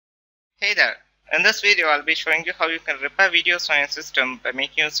Hey there! In this video, I'll be showing you how you can repair videos on your system by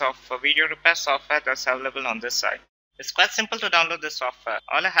making use of a video repair software that's available on this site. It's quite simple to download this software.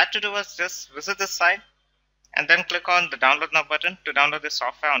 All I had to do was just visit this site and then click on the download now button to download this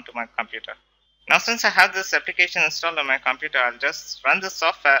software onto my computer. Now since I have this application installed on my computer, I'll just run this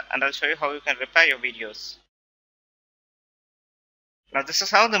software and I'll show you how you can repair your videos. Now this is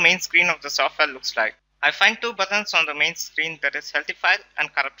how the main screen of the software looks like. I find two buttons on the main screen, that is healthy file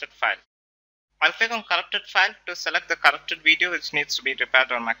and corrupted file. I'll click on corrupted file to select the corrupted video which needs to be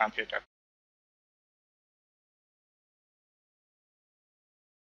repaired on my computer.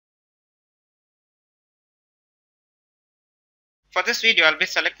 For this video, I'll be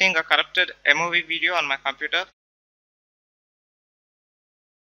selecting a corrupted MOV video on my computer,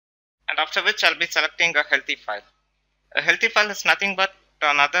 and after which I'll be selecting a healthy file. A healthy file is nothing but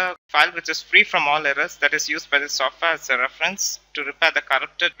another file which is free from all errors that is used by the software as a reference to repair the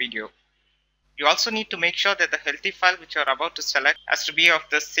corrupted video. You also need to make sure that the healthy file which you are about to select has to be of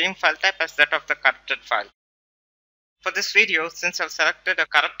the same file type as that of the corrupted file. For this video, since I've selected a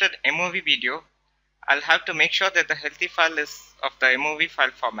corrupted MOV video, I'll have to make sure that the healthy file is of the MOV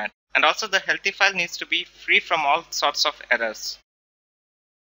file format. And also the healthy file needs to be free from all sorts of errors.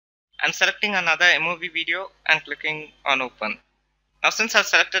 I'm selecting another MOV video and clicking on open. Now since I've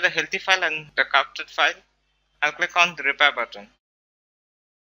selected a healthy file and the corrupted file, I'll click on the repair button.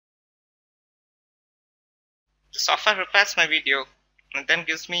 The software repairs my video and then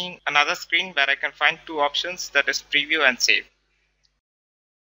gives me another screen where I can find two options, that is preview and save.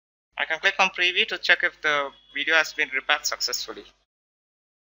 I can click on preview to check if the video has been repaired successfully.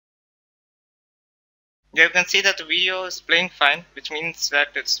 Here you can see that the video is playing fine, which means that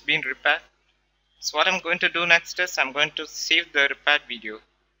it's been repaired. So what I'm going to do next is I'm going to save the repaired video.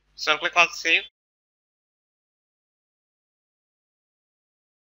 So I'll click on save.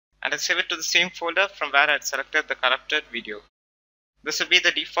 And I'll save it to the same folder from where I had selected the corrupted video. This will be the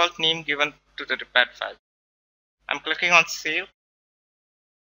default name given to the repaired file. I'm clicking on save.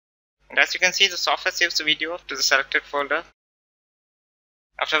 And as you can see, the software saves the video to the selected folder,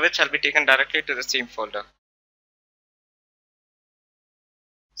 after which I'll be taken directly to the same folder.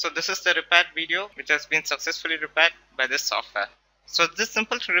 So this is the repaired video which has been successfully repaired by this software. So it's this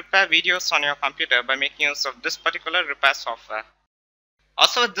simple to repair videos on your computer by making use of this particular repair software.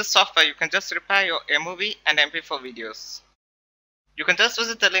 Also with this software, you can just repair your MOV and MP4 videos. You can just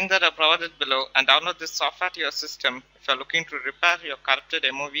visit the link that I provided below and download this software to your system if you are looking to repair your corrupted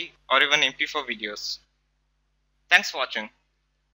MOV or even MP4 videos. Thanks for watching.